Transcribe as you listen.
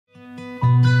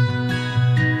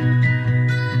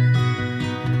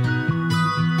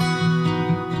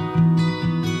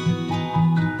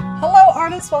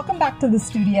artists, welcome back to the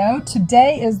studio.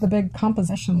 Today is the big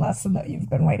composition lesson that you've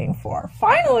been waiting for.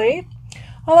 Finally,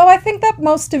 although I think that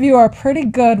most of you are pretty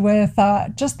good with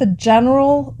just the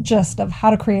general gist of how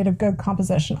to create a good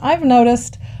composition. I've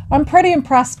noticed I'm pretty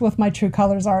impressed with my True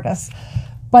Colors artists,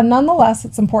 but nonetheless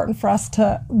it's important for us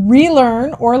to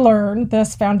relearn or learn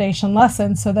this foundation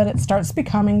lesson so that it starts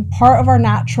becoming part of our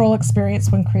natural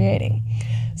experience when creating.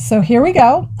 So here we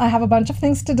go. I have a bunch of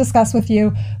things to discuss with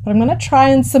you, but I'm going to try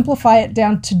and simplify it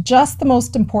down to just the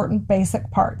most important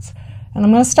basic parts. And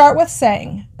I'm going to start with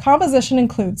saying composition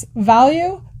includes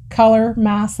value, color,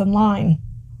 mass, and line.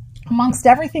 Amongst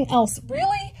everything else,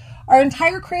 really, our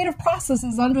entire creative process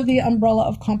is under the umbrella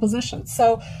of composition.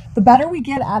 So the better we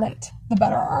get at it, the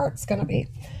better our art's going to be.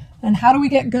 And how do we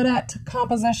get good at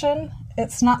composition?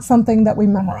 It's not something that we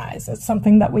memorize. It's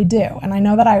something that we do. And I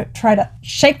know that I try to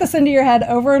shake this into your head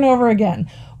over and over again.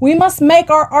 We must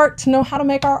make our art to know how to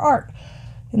make our art.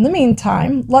 In the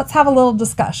meantime, let's have a little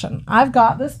discussion. I've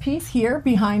got this piece here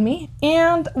behind me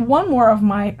and one more of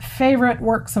my favorite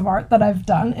works of art that I've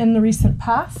done in the recent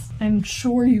past. I'm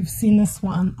sure you've seen this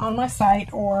one on my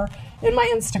site or in my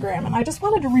Instagram. And I just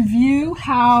wanted to review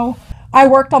how I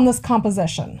worked on this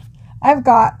composition. I've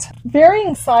got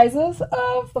varying sizes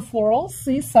of the florals.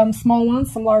 See, some small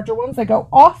ones, some larger ones. They go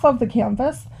off of the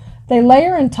canvas. They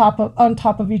layer on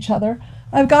top of each other.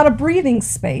 I've got a breathing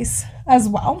space as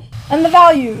well. And the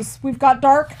values, we've got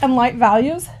dark and light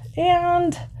values.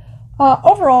 And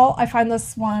overall, I find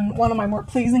this one of my more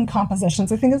pleasing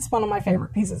compositions. I think it's one of my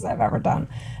favorite pieces I've ever done.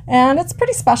 And it's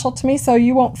pretty special to me, so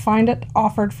you won't find it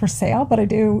offered for sale, but I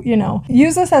do,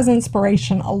 use this as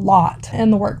inspiration a lot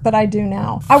in the work that I do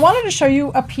now. I wanted to show you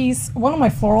a piece, one of my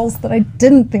florals that I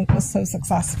didn't think was so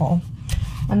successful,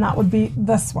 and that would be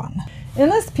this one. In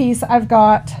this piece, I've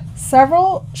got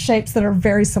several shapes that are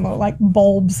very similar, like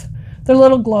bulbs. They're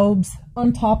little globes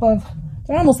on top of,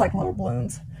 they're almost like little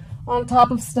balloons, on top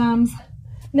of stems.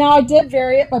 Now I did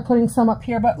vary it by putting some up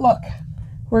here, but look,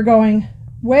 we're going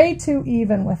way too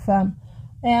even with them.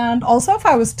 And also if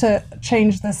I was to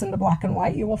change this into black and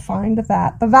white, you will find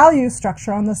that the value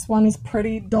structure on this one is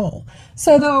pretty dull.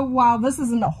 So though, while this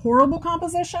isn't a horrible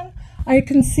composition, I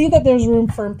can see that there's room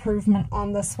for improvement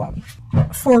on this one.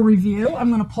 For review, I'm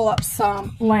going to pull up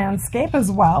some landscape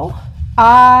as well.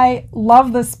 I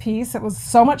love this piece. It was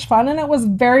so much fun, and it was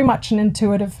very much an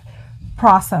intuitive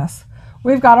process.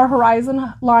 We've got our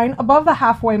horizon line above the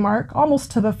halfway mark,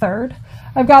 almost to the third.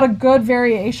 I've got a good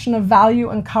variation of value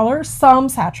and color, some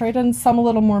saturated and some a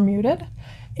little more muted.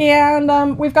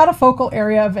 And we've got a focal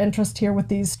area of interest here with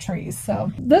these trees.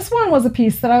 So this one was a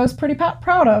piece that I was pretty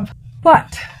proud of.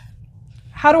 But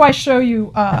how do I show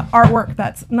you artwork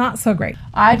that's not so great?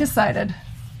 I decided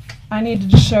I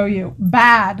needed to show you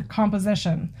bad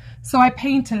composition. So I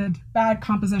painted bad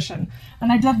composition.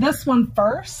 And I did this one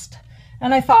first.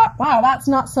 And I thought, wow, that's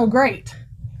not so great.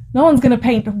 No one's going to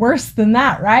paint worse than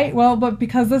that, right? Well, but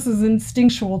because this is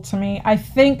instinctual to me, I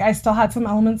think I still had some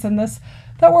elements in this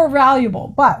that were valuable.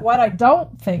 But what I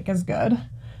don't think is good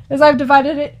is I've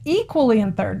divided it equally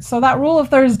in thirds. So that rule of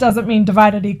thirds doesn't mean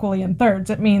divide it equally in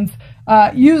thirds. It means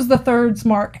use the thirds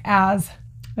mark as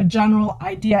a general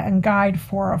idea and guide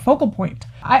for a focal point.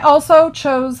 I also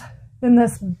chose in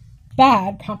this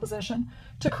bad composition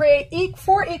to create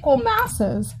 4 equal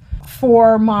masses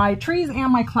for my trees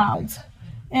and my clouds.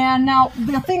 And now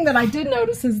the thing that I did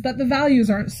notice is that the values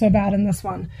aren't so bad in this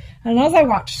one. And as I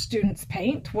watched students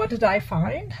paint, what did I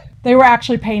find? They were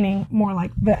actually painting more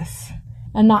like this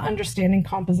and not understanding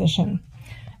composition.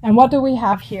 And what do we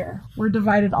have here? We're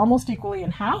divided almost equally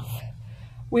in half.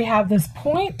 We have this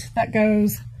point that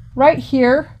goes right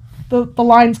here. The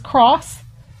lines cross,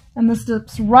 and this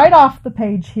dips right off the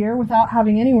page here without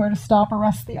having anywhere to stop or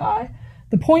rest the eye.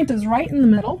 The point is right in the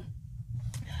middle.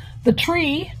 The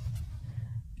tree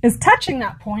is touching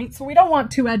that point, so we don't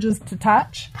want 2 edges to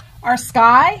touch. Our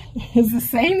sky is the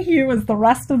same hue as the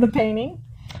rest of the painting.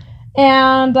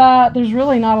 And there's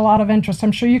really not a lot of interest.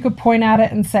 I'm sure you could point at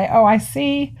it and say, oh, I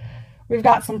see, we've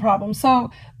got some problems.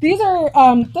 So these are,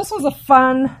 this was a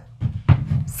fun,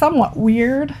 somewhat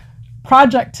weird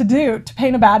project to do, to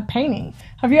paint a bad painting.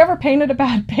 Have you ever painted a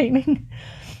bad painting?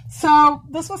 So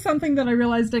this was something that I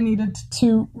realized I needed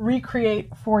to recreate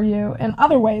for you in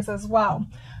other ways as well.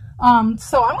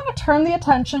 So I'm going to turn the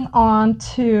attention on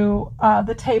to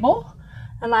the table,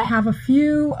 and I have a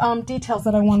few details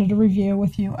that I wanted to review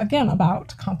with you again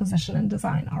about composition and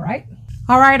design. All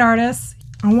right, artists,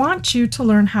 I want you to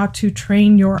learn how to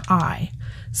train your eye.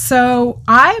 So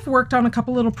I've worked on a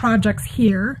couple little projects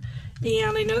here,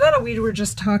 and I know that we were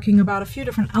just talking about a few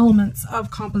different elements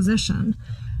of composition.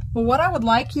 But what I would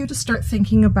like you to start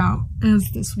thinking about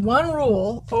as this one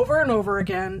rule over and over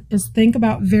again is think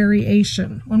about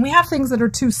variation. When we have things that are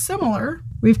too similar,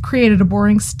 we've created a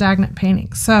boring, stagnant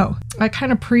painting. So I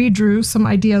kind of pre-drew some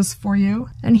ideas for you.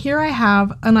 And here I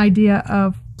have an idea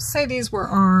of, say these were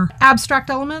our abstract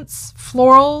elements,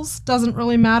 florals, doesn't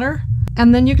really matter.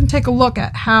 And then you can take a look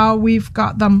at how we've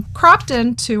got them cropped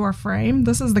into our frame.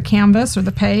 This is the canvas or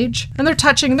the page, and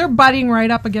they're butting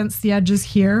right up against the edges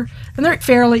here, and they're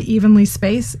fairly evenly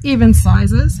spaced, even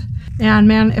sizes. And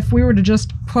man, if we were to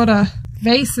just put a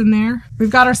vase in there,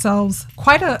 we've got ourselves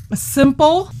quite a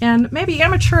simple and maybe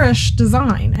amateurish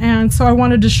design. And so I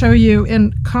wanted to show you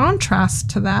in contrast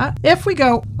to that, if we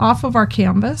go off of our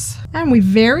canvas and we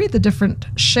vary the different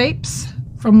shapes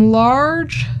from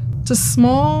large to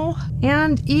small,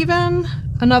 and even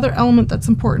another element that's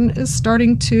important is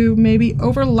starting to maybe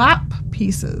overlap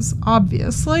pieces.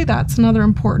 Obviously, that's another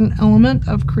important element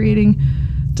of creating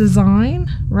design,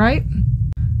 right?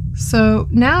 So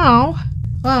now,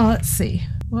 well, let's see.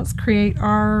 Let's create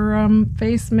our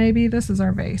vase. Maybe this is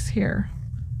our vase here.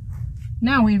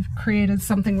 Now we've created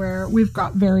something where we've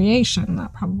got variation.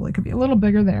 That probably could be a little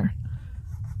bigger there.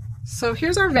 So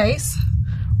here's our vase.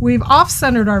 We've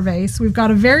off-centered our vase. We've got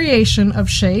a variation of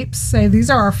shapes. Say these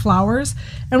are our flowers,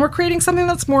 and we're creating something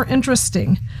that's more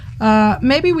interesting.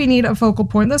 Maybe we need a focal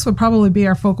point. This would probably be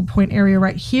our focal point area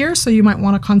right here, so you might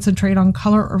want to concentrate on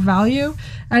color or value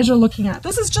as you're looking at.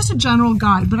 This is just a general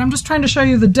guide, but I'm just trying to show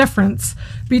you the difference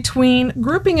between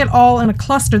grouping it all in a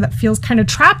cluster that feels kind of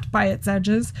trapped by its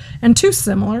edges and too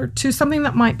similar to something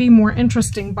that might be more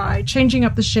interesting by changing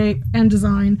up the shape and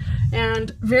design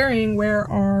and varying where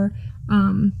our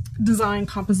design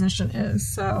composition is.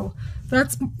 So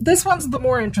this one's the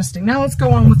more interesting. Now let's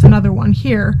go on with another one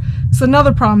here. So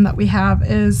another problem that we have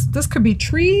is this could be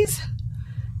trees,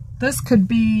 this could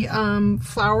be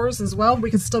flowers as well.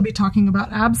 We could still be talking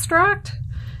about abstract.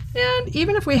 And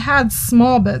even if we had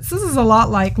small bits, this is a lot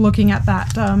like looking at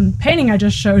that painting I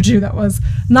just showed you that was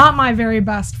not my very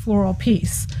best floral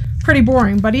piece. Pretty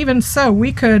boring, but even so,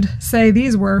 we could say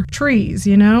these were trees,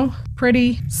 you know?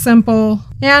 Pretty simple.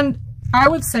 And I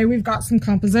would say we've got some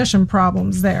composition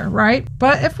problems there, right?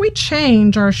 But if we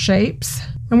change our shapes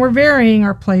and we're varying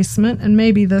our placement, and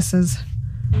maybe this is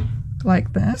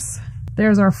like this,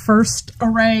 there's our first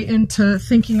array into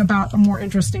thinking about a more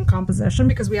interesting composition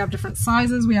because we have different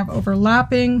sizes, we have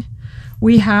overlapping,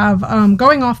 we have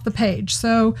going off the page.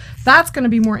 So that's going to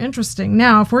be more interesting.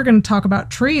 Now, if we're going to talk about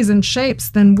trees and shapes,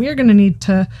 then we're going to need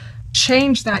to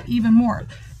change that even more.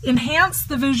 Enhance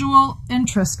the visual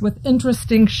interest with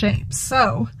interesting shapes.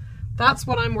 So that's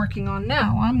what I'm working on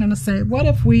now. I'm going to say, what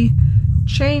if we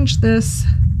change this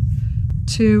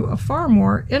to a far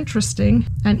more interesting,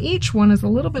 and each one is a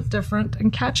little bit different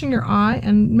and catching your eye,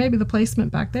 and maybe the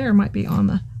placement back there might be on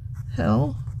the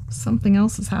hill. Something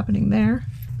else is happening there.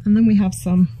 And then we have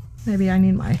some, maybe I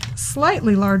need my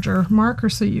slightly larger marker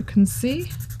so you can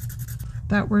see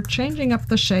that we're changing up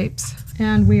the shapes.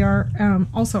 And we are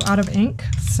also out of ink.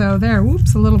 So there,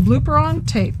 whoops, a little blooper on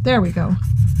tape. There we go.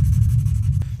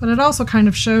 But it also kind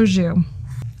of shows you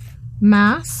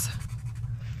mass,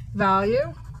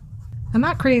 value, and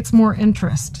that creates more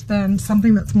interest than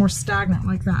something that's more stagnant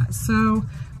like that. So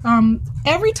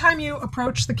every time you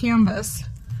approach the canvas,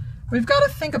 we've got to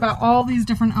think about all these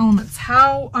different elements,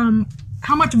 how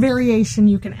much variation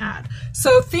you can add.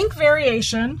 So think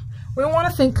variation. We want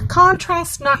to think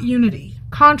contrast, not unity.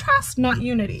 Contrast, not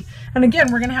unity. And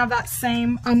again, we're going to have that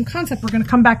same concept. We're going to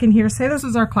come back in here, say this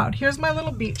is our cloud. Here's my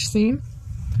little beach scene.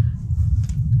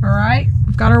 All right,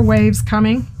 we've got our waves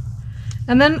coming.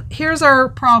 And then here's our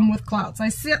problem with clouds. I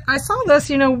saw this,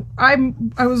 you know, I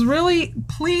was really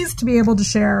pleased to be able to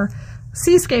share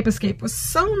Seascape Escape with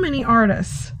so many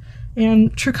artists,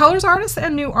 and True Colors artists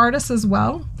and new artists as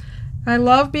well. I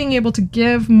love being able to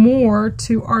give more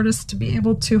to artists to be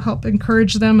able to help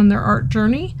encourage them in their art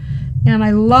journey. And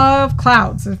I love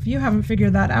clouds. If you haven't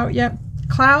figured that out yet,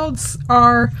 clouds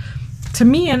are, to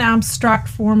me, an abstract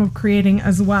form of creating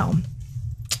as well.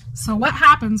 So what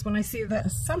happens when I see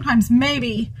this? Sometimes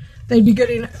maybe they'd be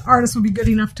good, artists would be good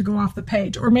enough to go off the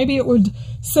page. Or maybe it would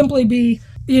simply be,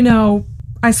 you know,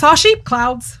 I saw sheep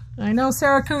clouds. I know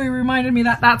Sarah Cooey reminded me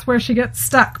that that's where she gets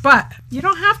stuck, but you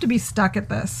don't have to be stuck at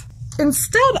this.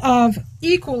 Instead of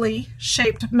equally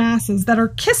shaped masses that are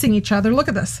kissing each other, look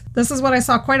at this. This is what I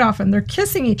saw quite often. They're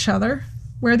kissing each other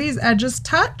where these edges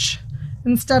touch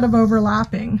instead of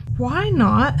overlapping. Why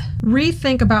not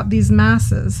rethink about these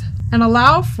masses and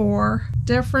allow for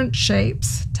different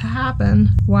shapes to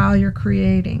happen while you're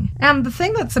creating? And the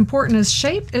thing that's important is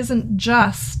shape isn't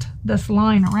just this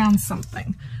line around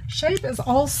something. Shape is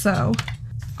also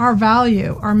our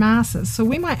value, our masses. So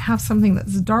we might have something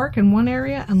that's dark in one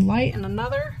area and light in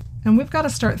another. And we've got to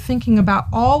start thinking about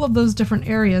all of those different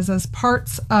areas as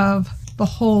parts of the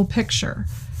whole picture.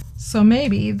 So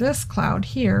maybe this cloud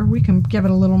here, we can give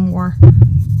it a little more.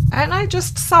 And I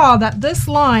just saw that this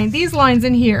line, these lines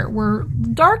in here were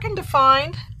dark and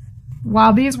defined,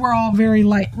 while these were all very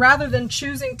light, rather than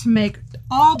choosing to make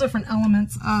all different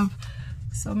elements of,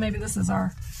 so maybe this is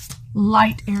our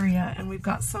light area and we've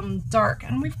got some dark,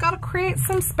 and we've got to create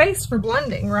some space for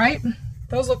blending, right?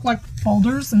 Those look like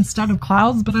folders instead of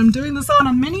clouds, but I'm doing this on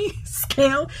a mini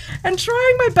scale and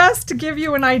trying my best to give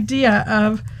you an idea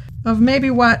of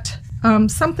maybe what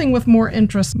something with more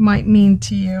interest might mean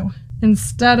to you,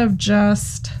 instead of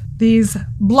just these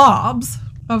blobs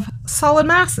of solid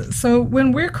masses. So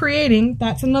when we're creating,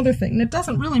 that's another thing. It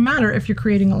doesn't really matter if you're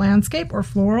creating a landscape or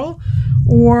floral,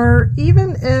 or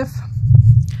even if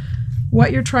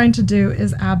what you're trying to do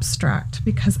is abstract,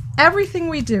 because everything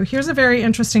we do, here's a very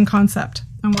interesting concept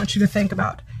I want you to think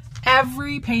about.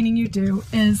 Every painting you do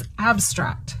is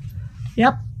abstract.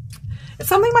 Yep. It's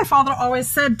something my father always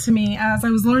said to me as I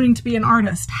was learning to be an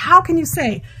artist. How can you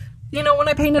say, you know, when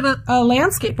I painted a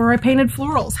landscape or I painted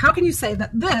florals, how can you say that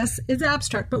this is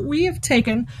abstract? But we have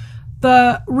taken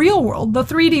the real world, the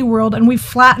 3D world, and we've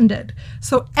flattened it.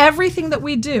 So everything that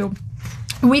we do,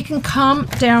 we can come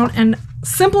down and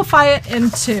simplify it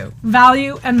into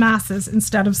value and masses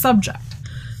instead of subject.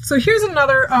 So here's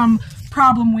another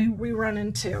problem we run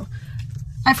into.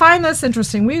 I find this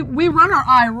interesting. We run our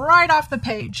eye right off the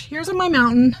page. Here's my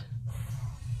mountain.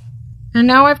 And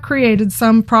now I've created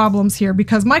some problems here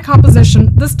because my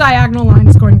composition, this diagonal line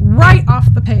is going right off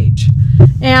the page.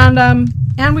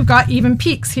 And we've got even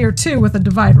peaks here too with a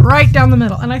divide right down the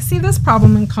middle. And I see this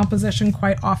problem in composition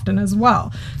quite often as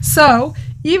well. So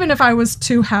even if I was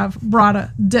to have brought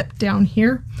a dip down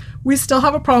here, we still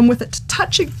have a problem with it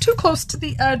touching too close to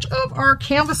the edge of our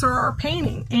canvas or our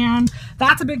painting. And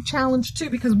that's a big challenge too,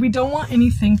 because we don't want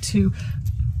anything to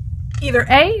either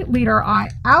A, lead our eye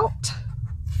out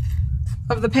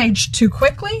of the page too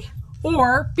quickly,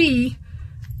 or B,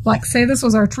 like say this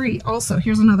was our tree. Also,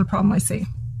 here's another problem I see.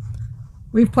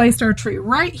 We've placed our tree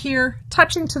right here,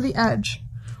 touching to the edge.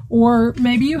 Or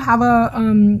maybe you have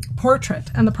a portrait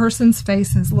and the person's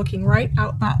face is looking right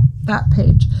out that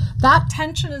page. That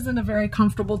tension isn't a very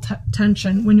comfortable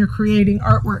tension when you're creating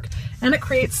artwork, and it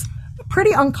creates a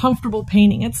pretty uncomfortable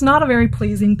painting. It's not a very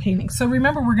pleasing painting. So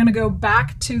remember, we're going to go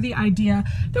back to the idea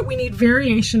that we need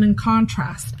variation and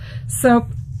contrast. So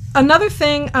another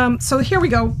thing, so here we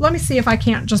go. Let me see if I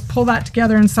can't just pull that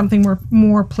together in something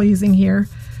more pleasing here.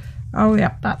 Oh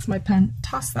yeah, that's my pen.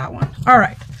 Toss that one. All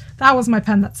right. That was my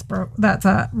pen that's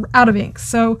out of ink.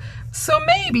 So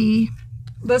maybe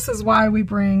this is why we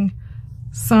bring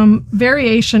some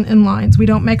variation in lines. We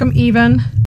don't make them even,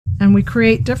 and we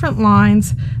create different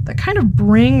lines that kind of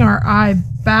bring our eye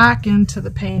back into the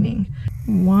painting.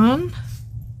 1,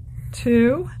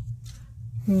 2,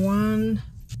 1,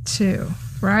 2,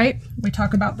 right? We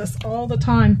talk about this all the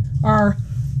time, our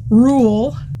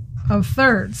rule of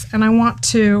thirds. And I want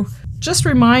to just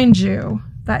remind you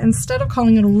that instead of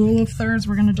calling it a rule of thirds,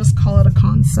 we're going to just call it a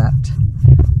concept.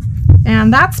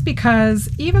 And that's because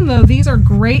even though these are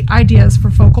great ideas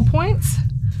for focal points,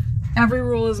 every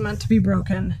rule is meant to be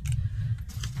broken.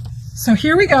 So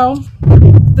here we go.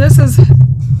 This is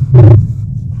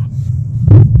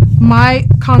my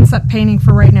concept painting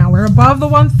for right now. We're above the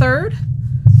 1/3,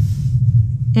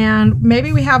 and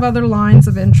maybe we have other lines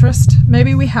of interest.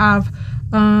 Maybe we have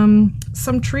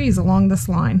some trees along this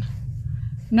line.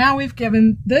 Now we've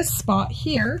given this spot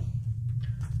here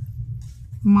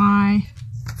my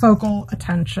focal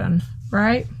attention,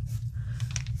 right?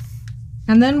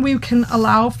 And then we can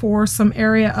allow for some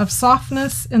area of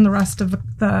softness in the rest of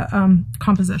the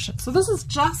composition. So this is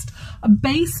just a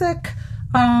basic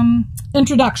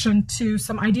introduction to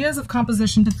some ideas of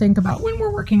composition to think about when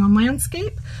we're working on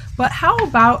landscape. But how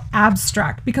about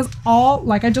abstract? Because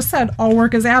like I just said, all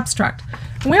work is abstract.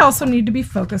 And we also need to be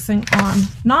focusing on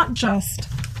not just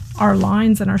our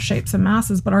lines and our shapes and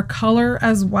masses, but our color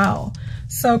as well.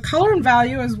 So color and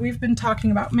value, as we've been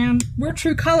talking about, man, we're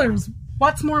true colors.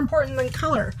 What's more important than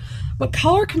color? But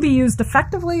color can be used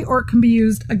effectively or it can be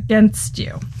used against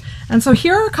you. And so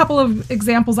here are a couple of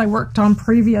examples I worked on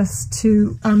previous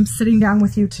to sitting down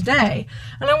with you today.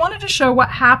 And I wanted to show what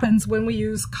happens when we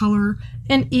use color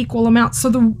in equal amounts. So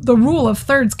the rule of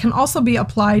thirds can also be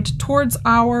applied towards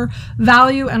our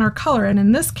value and our color. And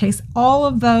in this case, all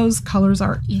of those colors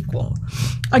are equal.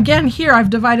 Again, here I've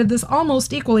divided this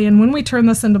almost equally. And when we turn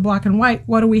this into black and white,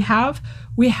 what do we have?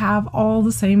 We have all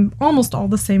the same, almost all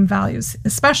the same values,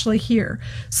 especially here.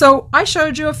 So I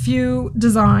showed you a few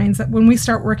designs that when we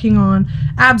start working on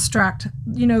abstract,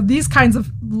 you know, these kinds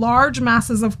of large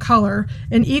masses of color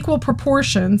in equal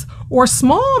proportions or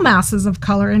small masses of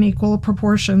color in equal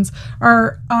proportions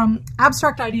are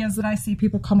abstract ideas that I see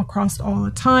people come across all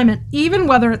the time. And even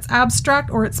whether it's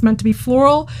abstract or it's meant to be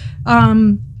floral,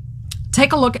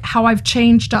 take a look at how I've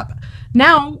changed up.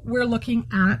 Now we're looking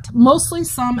at mostly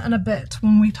some and a bit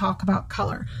when we talk about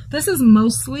color. This is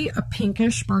mostly a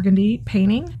pinkish burgundy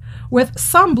painting with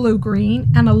some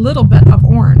blue-green and a little bit of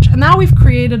orange. And now we've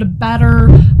created a better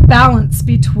balance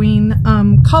between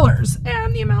colors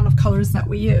and the amount of colors that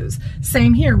we use.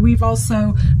 Same here. We've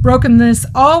also broken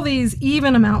all these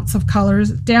even amounts of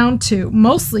colors down to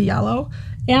mostly yellow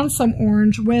and some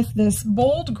orange with this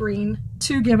bold green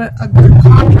to give it a good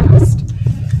contrast.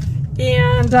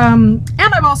 And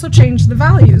I've also changed the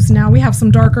values. Now we have some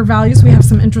darker values. We have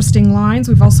some interesting lines.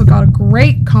 We've also got a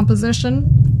great composition,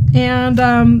 and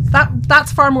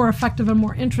that's far more effective and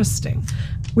more interesting.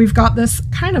 We've got this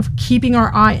kind of keeping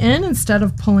our eye in instead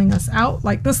of pulling us out,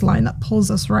 like this line that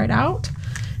pulls us right out.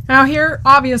 Now here,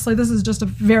 obviously, this is just a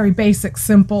very basic,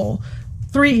 simple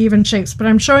 3 even shapes, but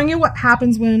I'm showing you what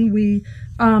happens when we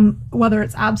whether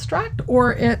it's abstract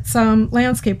or it's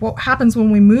landscape, what happens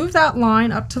when we move that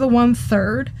line up to the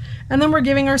 1/3, and then we're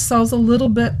giving ourselves a little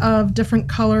bit of different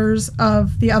colors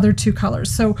of the other 2 colors.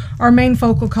 So our main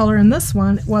focal color in this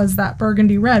one was that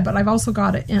burgundy red, but I've also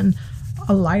got it in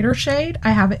a lighter shade.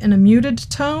 I have it in a muted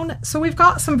tone. So we've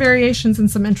got some variations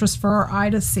and some interest for our eye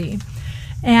to see.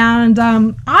 And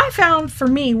I found, for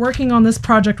me, working on this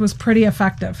project was pretty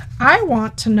effective. I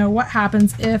want to know what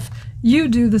happens if you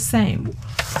do the same.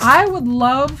 I would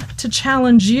love to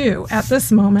challenge you at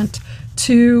this moment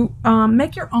to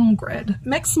make your own grid.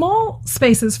 Make small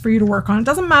spaces for you to work on. It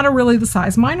doesn't matter really the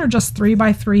size. Mine are just 3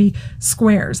 by 3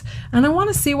 squares. And I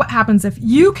want to see what happens if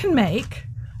you can make,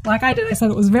 like I did, I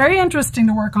said it was very interesting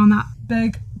to work on that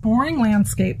big, boring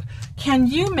landscape. Can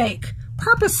you make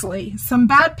purposely some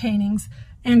bad paintings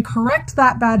and correct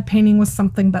that bad painting with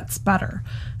something that's better?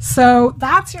 So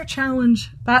that's your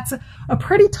challenge. That's a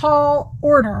pretty tall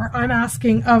order I'm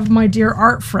asking of my dear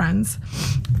art friends,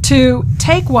 to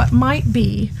take what might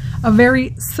be a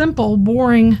very simple,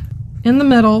 boring in the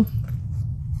middle,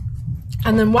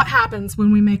 and then what happens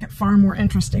when we make it far more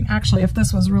interesting. Actually, if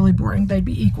this was really boring, they'd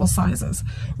be equal sizes.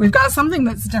 We've got something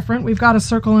that's different. We've got a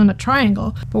circle and a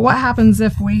triangle, but what happens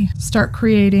if we start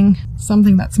creating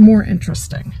something that's more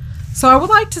interesting? So I would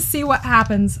like to see what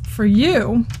happens for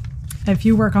you if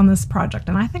you work on this project.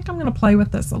 And I think I'm going to play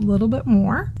with this a little bit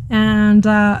more. And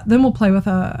then we'll play with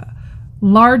a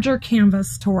larger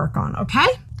canvas to work on, okay?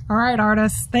 All right,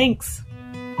 artists, thanks.